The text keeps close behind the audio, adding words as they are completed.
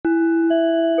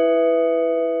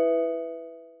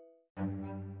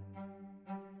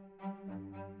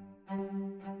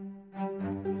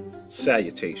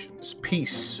Salutations,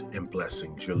 peace, and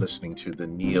blessings. You're listening to the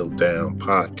Kneel Down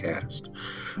Podcast.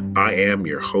 I am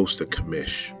your host, the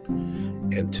Commish,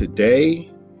 and today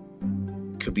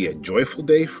could be a joyful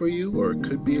day for you or it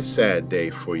could be a sad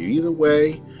day for you. Either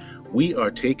way, we are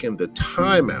taking the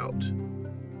time out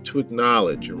to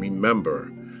acknowledge and remember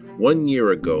 1 year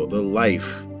ago the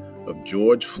life of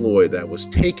George Floyd that was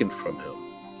taken from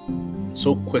him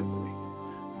so quickly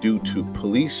due to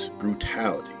police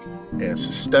brutality and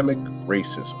systemic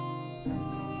racism.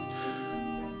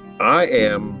 I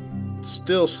am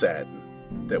still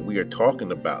saddened that we are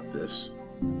talking about this.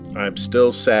 I'm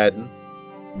still saddened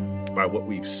by what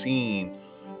we've seen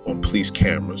on police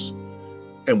cameras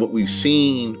and what we've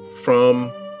seen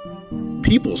from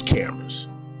people's cameras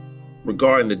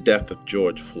regarding the death of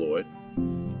George Floyd.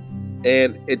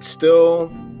 And it's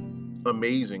still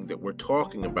amazing that we're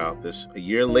talking about this a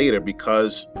year later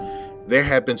because there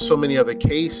have been so many other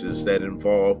cases that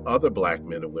involve other black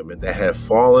men and women that have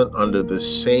fallen under the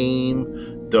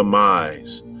same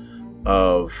demise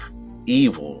of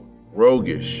evil,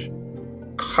 roguish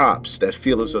cops that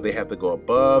feel as though they have to go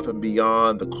above and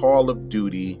beyond the call of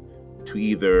duty to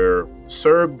either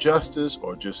serve justice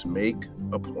or just make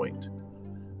a point.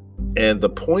 And the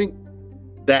point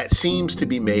that seems to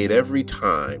be made every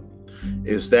time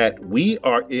is that we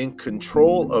are in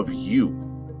control of you.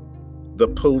 The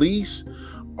police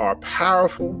are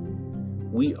powerful.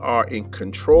 We are in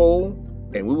control,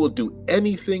 and we will do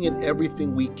anything and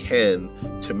everything we can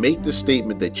to make the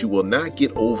statement that you will not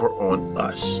get over on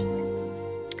us.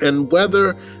 And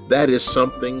whether that is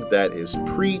something that is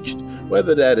preached,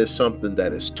 whether that is something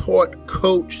that is taught,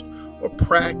 coached, or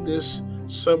practiced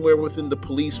somewhere within the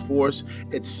police force,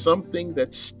 it's something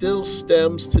that still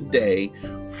stems today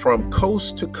from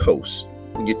coast to coast.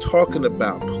 When you're talking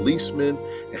about policemen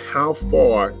and how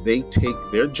far they take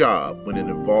their job when it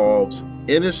involves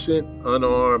innocent,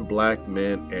 unarmed black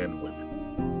men and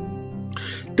women.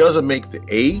 Doesn't make the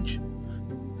age,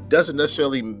 doesn't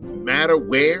necessarily matter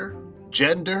where,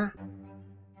 gender.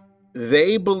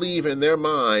 They believe in their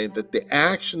mind that the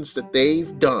actions that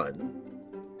they've done,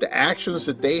 the actions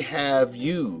that they have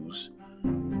used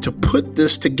to put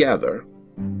this together,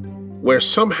 where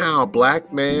somehow a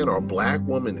black man or a black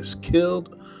woman is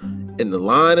killed in the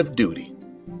line of duty,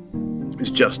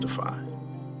 is justified.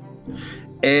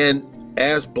 And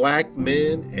as black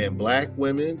men and black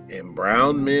women and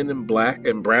brown men and black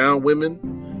and brown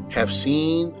women have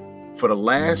seen for the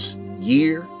last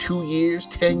year, 2 years,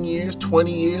 10 years,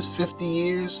 20 years, 50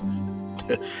 years,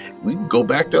 we can go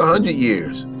back to 100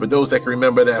 years for those that can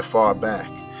remember that far back.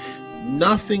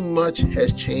 Nothing much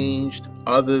has changed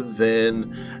other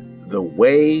than the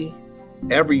way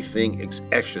everything is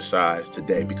exercised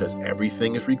today, because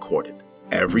everything is recorded.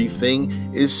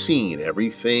 Everything is seen.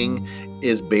 Everything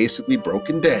is basically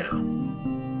broken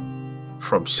down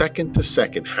from second to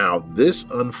second, how this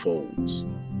unfolds,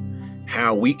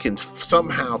 how we can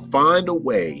somehow find a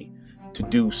way to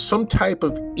do some type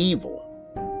of evil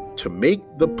to make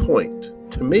the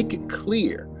point, to make it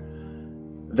clear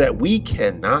that we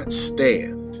cannot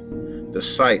stand the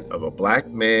sight of a black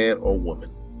man or woman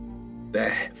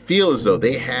that feel as though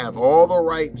they have all the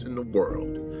rights in the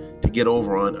world to get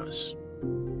over on us.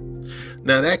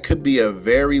 Now, that could be a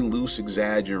very loose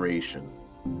exaggeration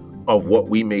of what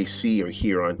we may see or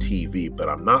hear on TV, but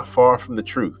I'm not far from the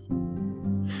truth.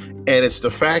 And it's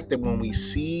the fact that when we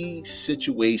see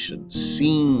situations,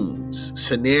 scenes,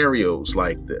 scenarios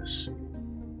like this,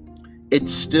 it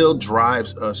still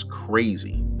drives us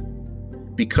crazy.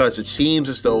 Because it seems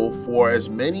as though for as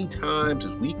many times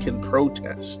as we can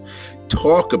protest,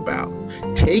 talk about,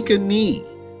 take a knee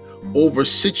over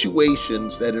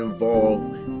situations that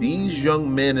involve these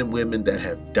young men and women that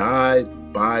have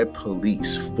died by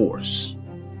police force,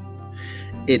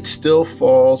 it still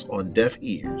falls on deaf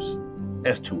ears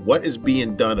as to what is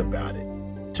being done about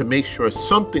it to make sure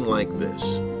something like this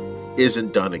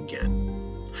isn't done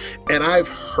again. And I've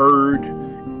heard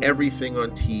everything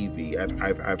on TV.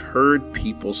 I've heard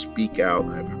people speak out.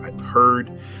 I've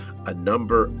heard a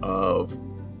number of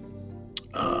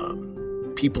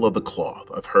people of the cloth.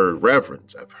 I've heard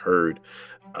reverends. I've heard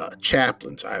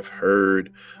chaplains. I've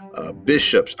heard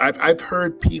bishops. I've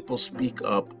heard people speak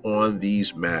up on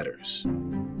these matters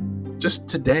just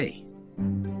today.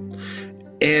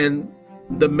 And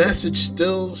the message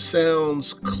still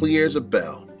sounds clear as a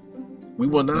bell. We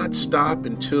will not stop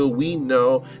until we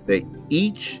know that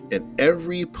each and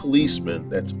every policeman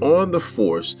that's on the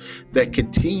force that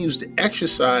continues to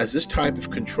exercise this type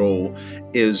of control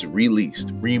is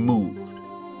released, removed.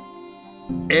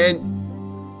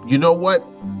 And you know what?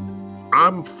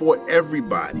 I'm for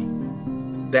everybody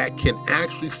that can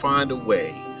actually find a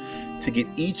way to get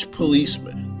each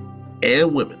policeman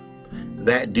and women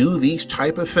that do these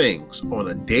type of things on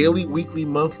a daily, weekly,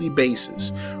 monthly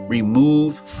basis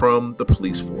removed from the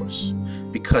police force,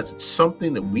 because it's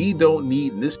something that we don't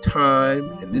need in this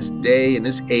time, in this day, in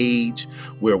this age,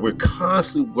 where we're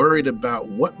constantly worried about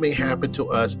what may happen to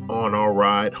us on our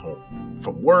ride home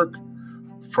from work,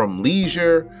 from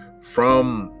leisure,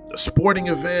 from a sporting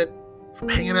event, from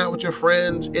hanging out with your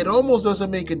friends. It almost doesn't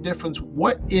make a difference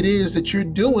what it is that you're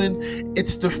doing.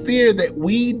 It's the fear that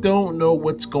we don't know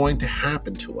what's going to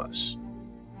happen to us.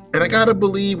 And I gotta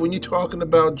believe when you're talking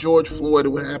about George Floyd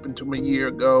and what happened to him a year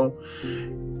ago,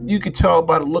 you could tell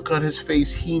by the look on his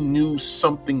face, he knew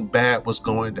something bad was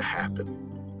going to happen.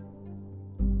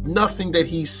 Nothing that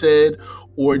he said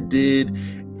or did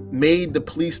made the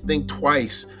police think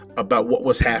twice about what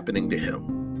was happening to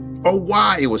him or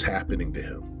why it was happening to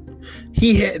him.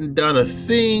 He hadn't done a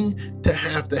thing to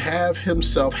have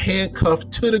himself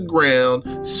handcuffed to the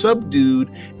ground, subdued,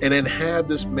 and then have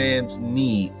this man's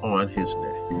knee on his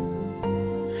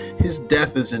neck. His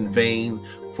death is in vain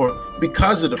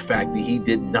because of the fact that he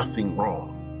did nothing wrong.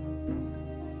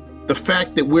 The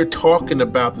fact that we're talking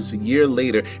about this a year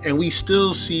later and we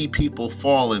still see people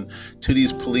falling to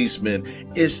these policemen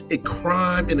is a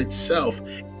crime in itself.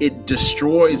 It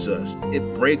destroys us. It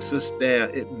breaks us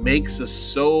down. It makes us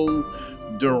so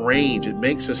deranged. It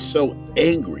makes us so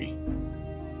angry.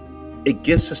 It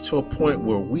gets us to a point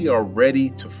where we are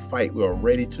ready to fight. We are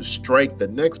ready to strike the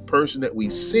next person that we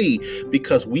see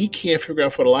because we can't figure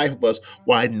out for the life of us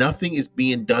why nothing is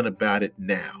being done about it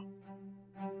now.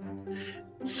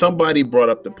 Somebody brought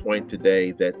up the point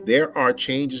today that there are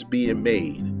changes being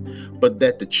made, but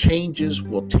that the changes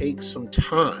will take some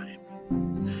time.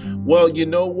 Well, you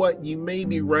know what? You may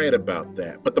be right about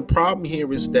that. But the problem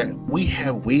here is that we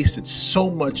have wasted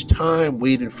so much time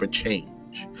waiting for change.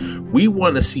 We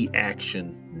want to see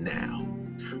action now.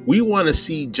 We want to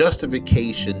see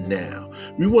justification now.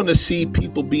 We want to see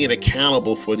people being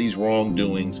accountable for these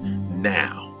wrongdoings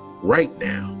now, right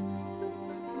now.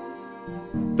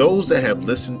 Those that have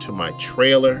listened to my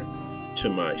trailer, to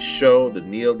my show, the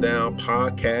Kneel Down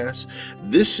podcast,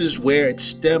 this is where it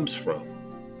stems from.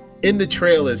 In the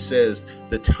trailer, it says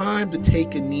the time to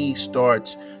take a knee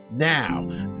starts now,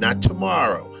 not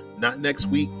tomorrow, not next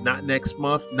week, not next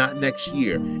month, not next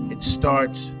year. It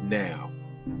starts now.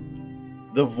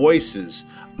 The voices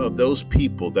of those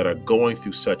people that are going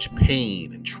through such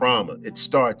pain and trauma, it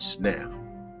starts now.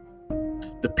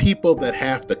 The people that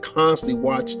have to constantly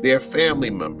watch their family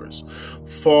members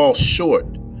fall short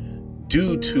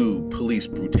due to police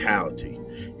brutality,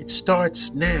 it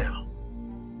starts now.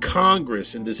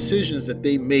 Congress and decisions that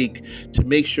they make to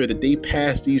make sure that they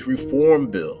pass these reform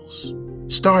bills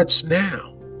starts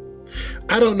now.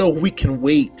 I don't know if we can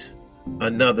wait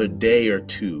another day or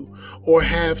two or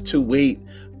have to wait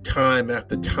time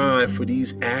after time for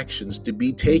these actions to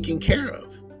be taken care of.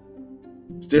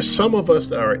 There's some of us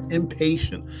that are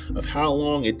impatient of how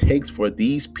long it takes for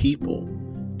these people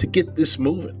to get this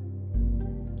moving.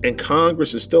 And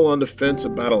Congress is still on the fence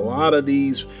about a lot of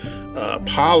these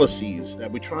policies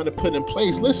that we're trying to put in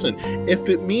place. Listen, if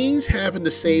it means having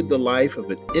to save the life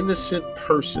of an innocent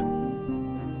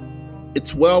person,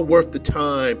 it's well worth the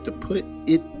time to put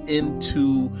it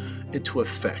into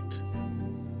effect,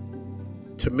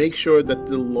 to make sure that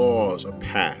the laws are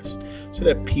passed so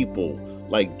that people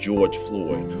like George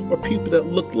Floyd or people that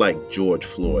look like George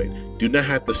Floyd do not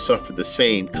have to suffer the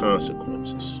same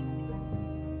consequences.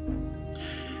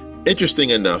 Interesting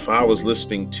enough, I was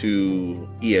listening to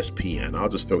ESPN. I'll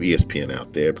just throw ESPN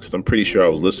out there because I'm pretty sure I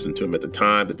was listening to them at the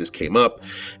time that this came up.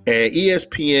 And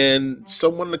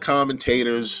ESPN, one of the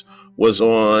commentators was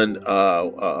on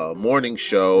a morning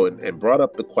show and brought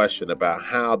up the question about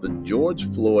how the George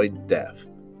Floyd death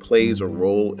plays a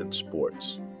role in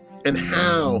sports. And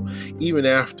how, even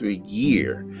after a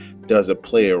year, does it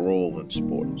play a role in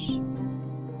sports?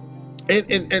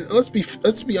 And let's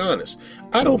be honest.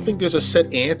 I don't think there's a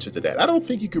set answer to that. I don't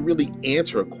think you can really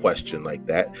answer a question like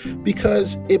that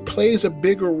because it plays a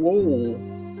bigger role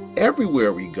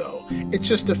everywhere we go. It's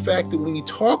just the fact that when you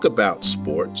talk about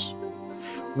sports,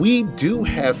 we do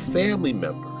have family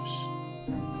members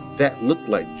that look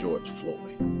like George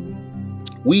Floyd.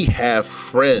 We have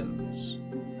friends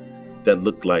that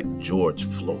look like George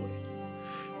Floyd.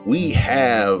 We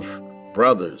have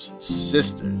brothers and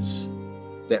sisters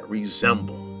that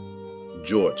resemble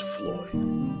George Floyd.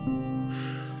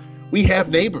 We have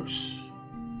neighbors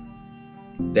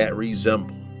that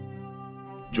resemble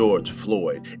George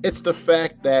Floyd. It's the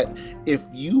fact that if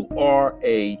you are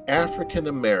an African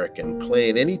American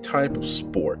playing any type of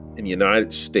sport in the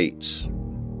United States,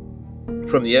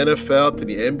 from the NFL to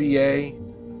the NBA,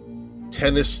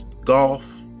 tennis, golf,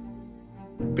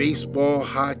 baseball,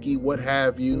 hockey, what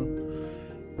have you.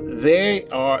 There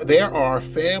are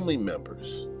family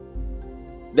members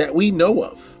that we know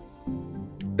of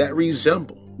that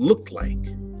resemble, look like,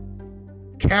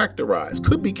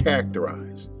 could be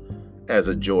characterized as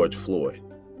a George Floyd.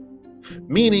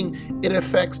 Meaning it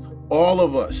affects all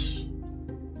of us.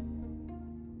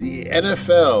 The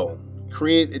NFL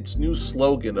created its new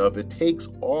slogan of "It takes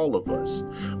all of us."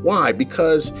 Why?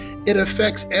 Because it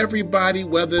affects everybody,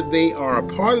 whether they are a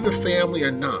part of the family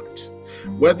or not,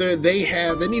 whether they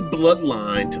have any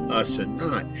bloodline to us or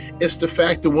not. It's the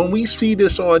fact that when we see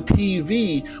this on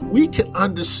TV, we can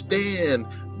understand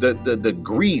the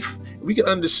grief. We can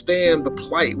understand the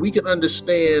plight. We can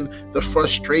understand the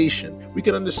frustration. We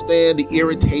can understand the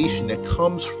irritation that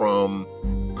comes from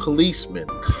policemen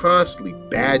constantly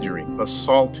badgering,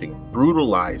 assaulting,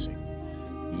 brutalizing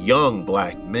young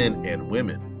black men and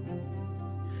women.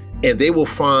 And they will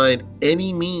find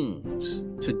any means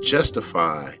to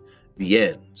justify the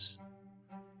ends.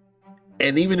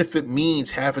 And even if it means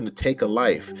having to take a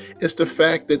life, it's the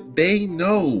fact that they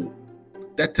know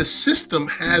that the system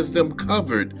has them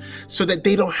covered so that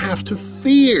they don't have to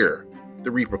fear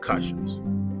the repercussions.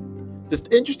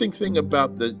 The interesting thing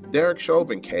about the Derek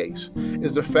Chauvin case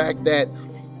is the fact that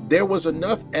there was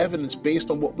enough evidence based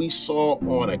on what we saw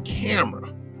on a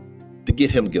camera to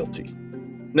get him guilty.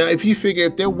 Now, if you figure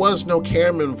if there was no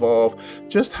camera involved,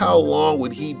 just how long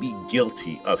would he be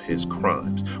guilty of his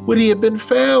crimes? Would he have been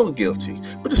found guilty?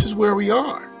 But this is where we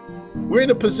are. We're in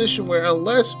a position where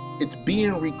unless it's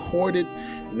being recorded,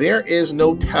 there is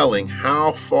no telling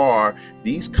how far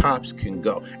these cops can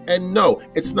go. And no,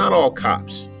 it's not all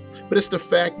cops, but it's the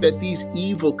fact that these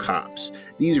evil cops,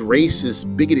 these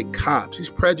racist, bigoted cops, these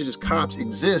prejudiced cops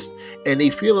exist, and they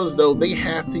feel as though they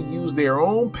have to use their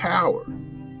own power.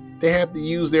 They have to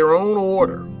use their own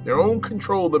order, their own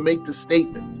control to make the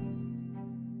statement.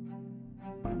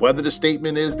 Whether the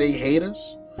statement is they hate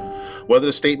us, whether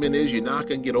the statement is you're not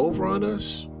going to get over on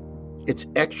us, it's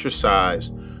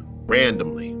exercised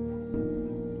randomly.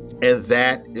 And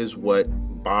that is what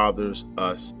bothers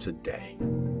us today,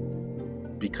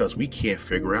 because we can't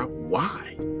figure out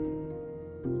why.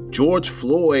 George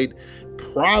Floyd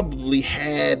probably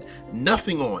had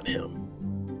nothing on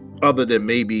him other than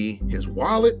maybe his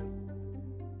wallet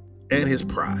and his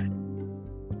pride.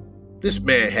 This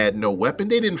man had no weapon.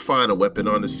 They didn't find a weapon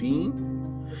on the scene.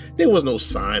 There was no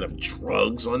sign of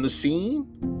drugs on the scene.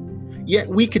 Yet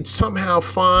we could somehow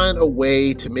find a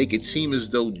way to make it seem as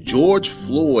though George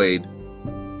Floyd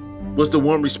was the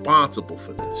one responsible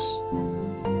for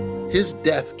this. His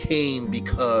death came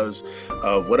because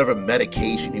of whatever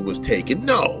medication he was taking.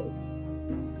 No,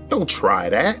 don't try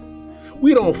that.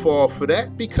 We don't fall for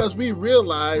that because we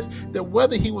realize that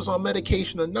whether he was on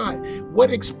medication or not,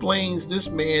 what explains this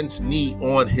man's knee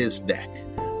on his neck?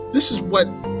 This is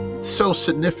what's so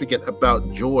significant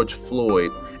about George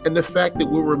Floyd, and the fact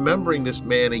that we're remembering this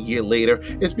man a year later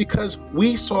is because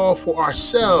we saw for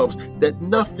ourselves that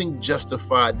nothing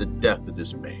justified the death of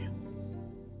this man.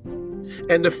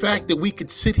 And the fact that we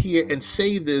could sit here and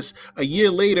say this a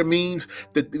year later means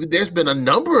that there's been a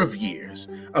number of years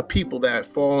of people that have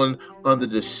fallen under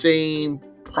the same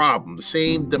problem, the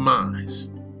same demise.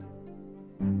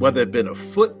 Whether it been a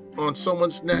foot on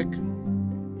someone's neck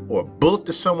or a bullet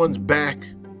to someone's back,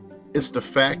 it's the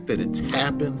fact that it's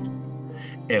happened.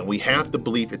 And we have to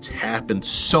believe it's happened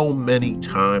so many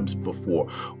times before.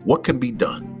 What can be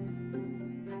done?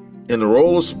 In the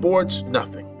role of sports,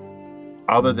 nothing.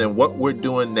 Other than what we're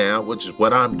doing now, which is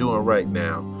what I'm doing right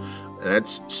now, and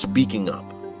that's speaking up.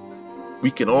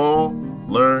 We can all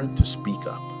learn to speak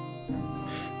up.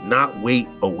 Not wait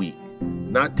a week.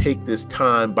 Not take this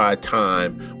time by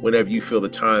time whenever you feel the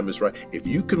time is right. If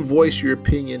you can voice your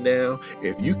opinion now,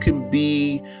 if you can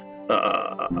be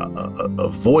a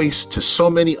voice to so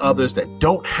many others that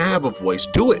don't have a voice,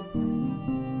 do it.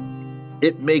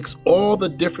 It makes all the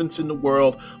difference in the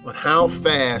world on how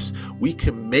fast we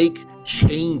can make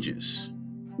changes.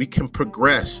 We can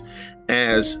progress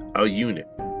as a unit.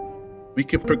 We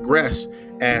can progress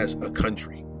as a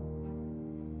country.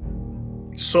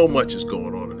 So much is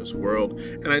going on in this world.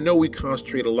 And I know we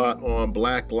concentrate a lot on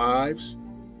Black lives,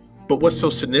 but what's so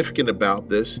significant about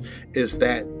this is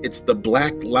that it's the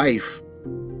Black life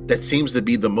that seems to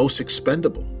be the most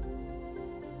expendable.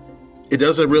 It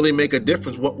doesn't really make a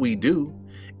difference what we do.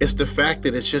 It's the fact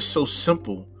that it's just so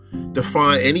simple to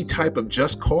find any type of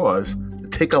just cause to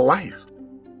take a life.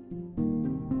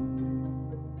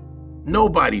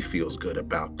 Nobody feels good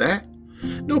about that.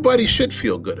 Nobody should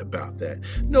feel good about that.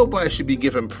 Nobody should be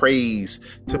giving praise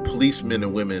to policemen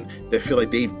and women that feel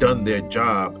like they've done their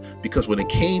job because when it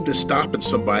came to stopping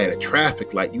somebody at a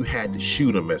traffic light, you had to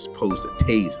shoot them as opposed to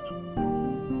tasing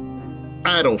them.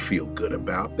 I don't feel good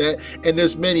about that, and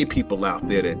there's many people out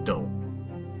there that don't.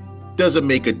 Doesn't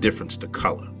make a difference to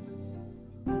color.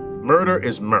 Murder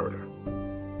is murder.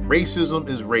 Racism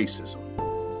is racism.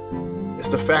 It's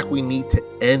the fact we need to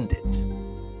end it.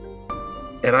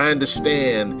 And I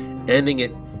understand ending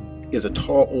it is a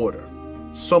tall order.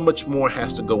 So much more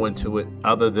has to go into it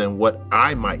other than what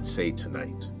I might say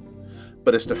tonight.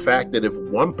 But it's the fact that if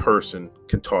one person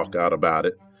can talk out about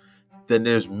it, then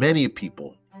there's many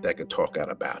people that can talk out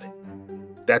about it.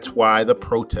 That's why the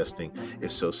protesting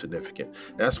is so significant.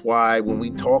 That's why when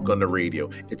we talk on the radio,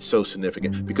 it's so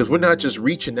significant, because we're not just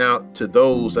reaching out to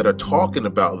those that are talking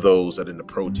about those that are in the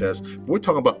protest. We're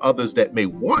talking about others that may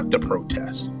want to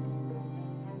protest.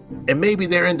 And maybe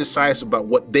they're indecisive about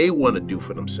what they want to do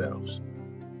for themselves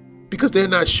because they're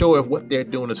not sure if what they're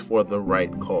doing is for the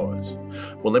right cause.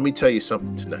 Well, let me tell you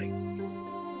something tonight.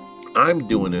 I'm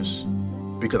doing this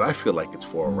because I feel like it's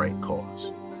for a right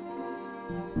cause.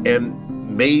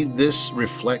 And may this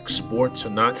reflect sports or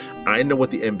not, I know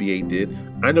what the NBA did.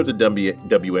 I know the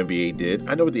WNBA did.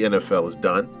 I know what the NFL has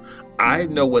done. I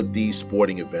know what these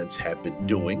sporting events have been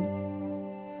doing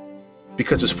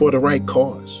because it's for the right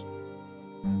cause.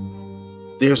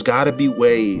 There's got to be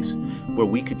ways where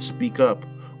we could speak up,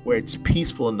 where it's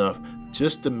peaceful enough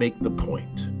just to make the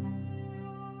point.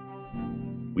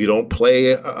 We don't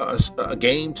play a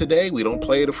game today. We don't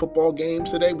play the football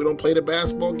games today. We don't play the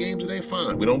basketball games today.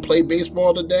 Fine. We don't play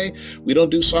baseball today. We don't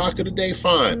do soccer today.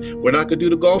 Fine. We're not going to do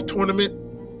the golf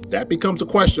tournament. That becomes a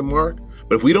question mark.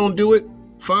 But if we don't do it,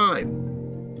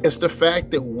 fine. It's the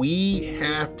fact that we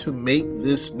have to make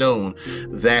this known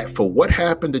that for what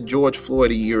happened to George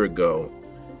Floyd a year ago,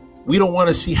 we don't want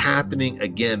to see happening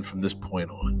again from this point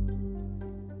on.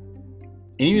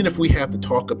 Even if we have to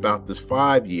talk about this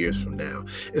 5 years from now,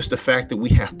 it's the fact that we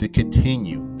have to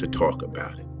continue to talk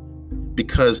about it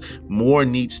because more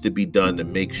needs to be done to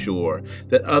make sure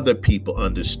that other people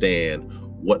understand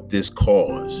what this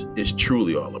cause is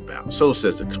truly all about. So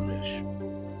says the commission.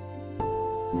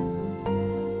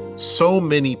 So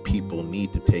many people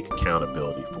need to take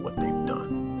accountability for what they've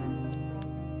done.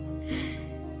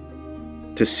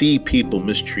 To see people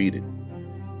mistreated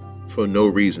for no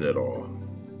reason at all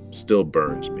still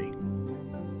burns me.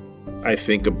 I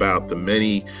think about the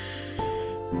many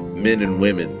men and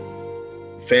women,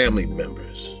 family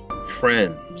members,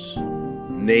 friends,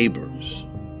 neighbors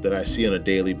that I see on a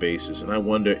daily basis, and I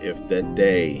wonder if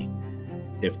today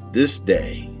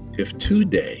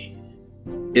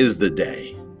is the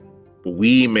day, but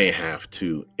we may have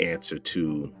to answer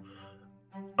to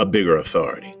a bigger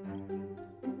authority.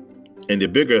 And the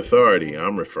bigger authority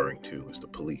I'm referring to is the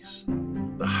police.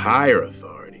 The higher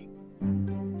authority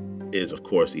is, of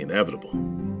course, the inevitable.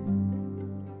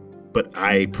 But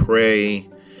I pray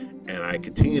and I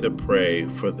continue to pray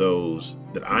for those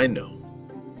that I know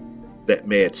that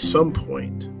may at some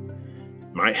point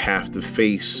might have to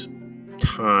face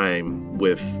time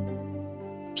with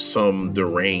some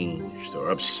deranged or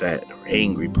upset or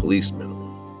angry policeman.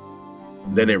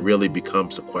 Then it really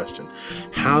becomes the question,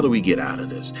 how do we get out of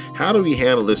this? How do we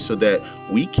handle this so that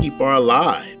we keep our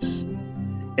lives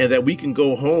and that we can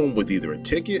go home with either a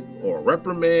ticket or a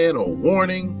reprimand or a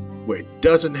warning where it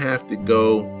doesn't have to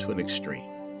go to an extreme?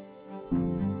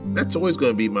 That's always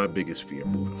going to be my biggest fear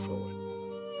moving forward.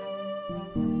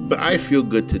 But I feel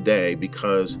good today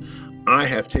because I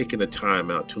have taken the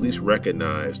time out to at least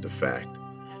recognize the fact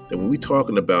that when we're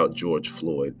talking about George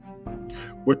Floyd,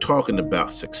 we're talking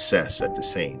about success at the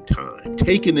same time.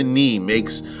 Taking a knee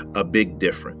makes a big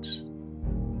difference.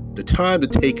 The time to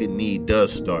take a knee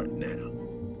does start now.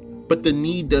 But the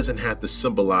knee doesn't have to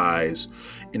symbolize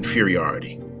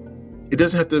inferiority. It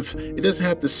doesn't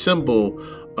have to symbol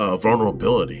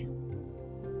vulnerability.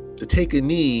 To take a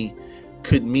knee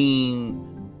could mean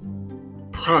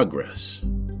progress.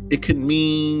 It could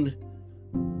mean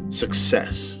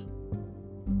success.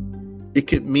 It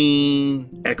could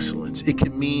mean excellence. It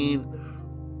could mean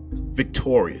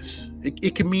victorious.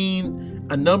 It could mean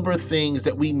a number of things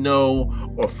that we know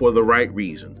are for the right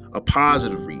reason, a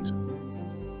positive reason.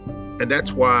 And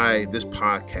that's why this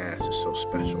podcast is so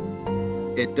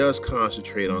special. It does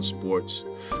concentrate on sports,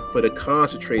 but it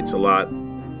concentrates a lot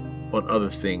on other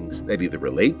things that either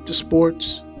relate to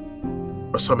sports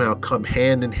or somehow come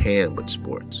hand in hand with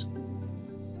sports.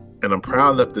 And I'm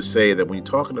proud enough to say that when you're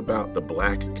talking about the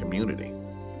Black community,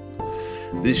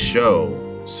 this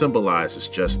show symbolizes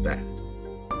just that.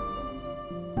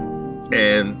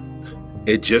 And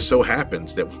It just so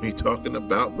happens that when we're talking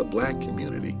about the Black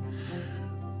community,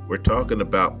 we're talking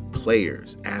about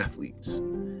players, athletes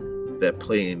that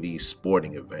play in these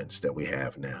sporting events that we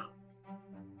have now.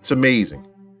 It's amazing.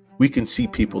 We can see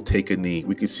people take a knee.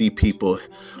 We can see people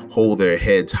hold their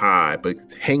heads high, but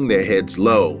hang their heads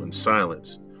low in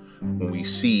silence when we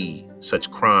see such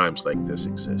crimes like this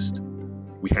exist.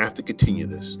 We have to continue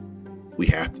this. We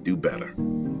have to do better.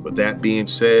 With that being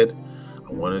said,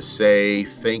 I want to say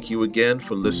thank you again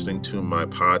for listening to my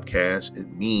podcast. It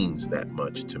means that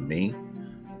much to me.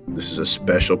 This is a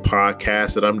special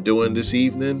podcast that I'm doing this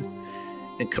evening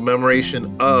in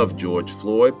commemoration of George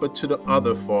Floyd, but to the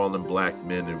other fallen Black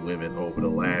men and women over the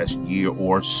last year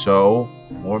or so,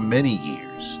 or many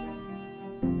years,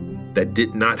 that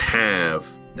did not have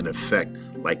an effect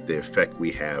like the effect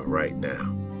we have right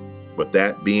now. With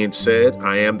that being said,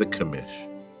 I am the commish,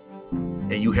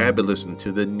 and you have been listening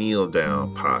to the Kneel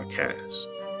Down podcast.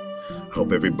 I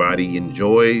hope everybody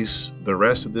enjoys the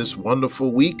rest of this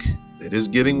wonderful week. It is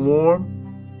getting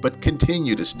warm, but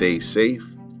continue to stay safe.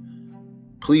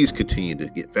 Please continue to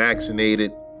get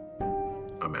vaccinated.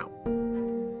 I'm out.